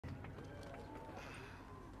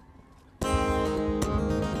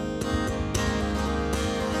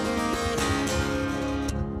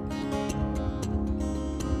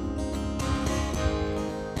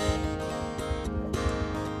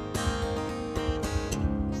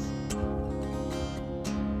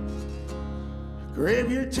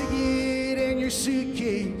Grab your ticket and your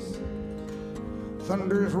suitcase.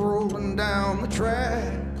 Thunder's rolling down the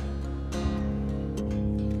track.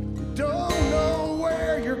 You don't know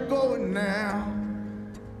where you're going now,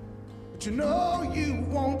 but you know you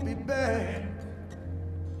won't be back.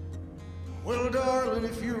 Well, darling,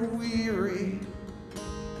 if you're weary,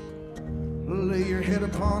 lay your head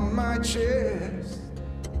upon my chest.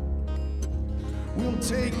 We'll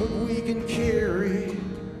take what we can carry,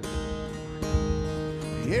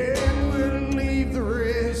 yeah, and we'll leave the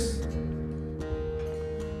rest.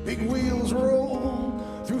 Big wheels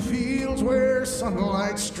roll through fields where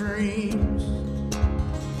sunlight streams.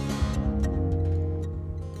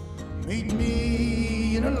 Meet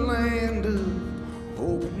me in a land of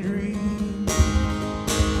hope and dreams.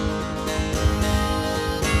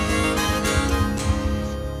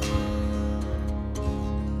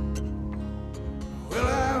 Well,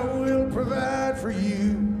 I will provide for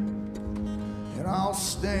you, and I'll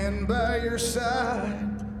stand by your side.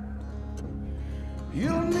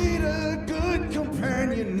 You'll need a good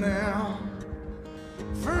companion now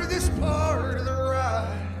for this part of the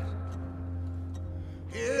ride.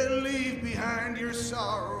 Yeah, leave behind your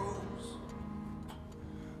sorrows.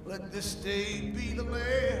 Let this day be the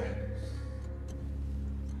last.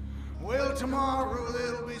 Well, tomorrow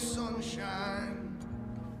there'll be sunshine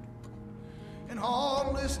and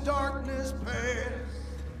all this darkness past.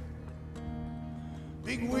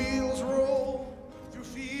 Big wheels roll through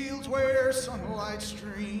fields where sunlight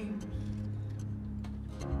streams.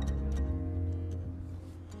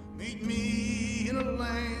 Meet me in a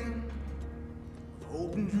land of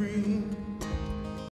hope and dreams.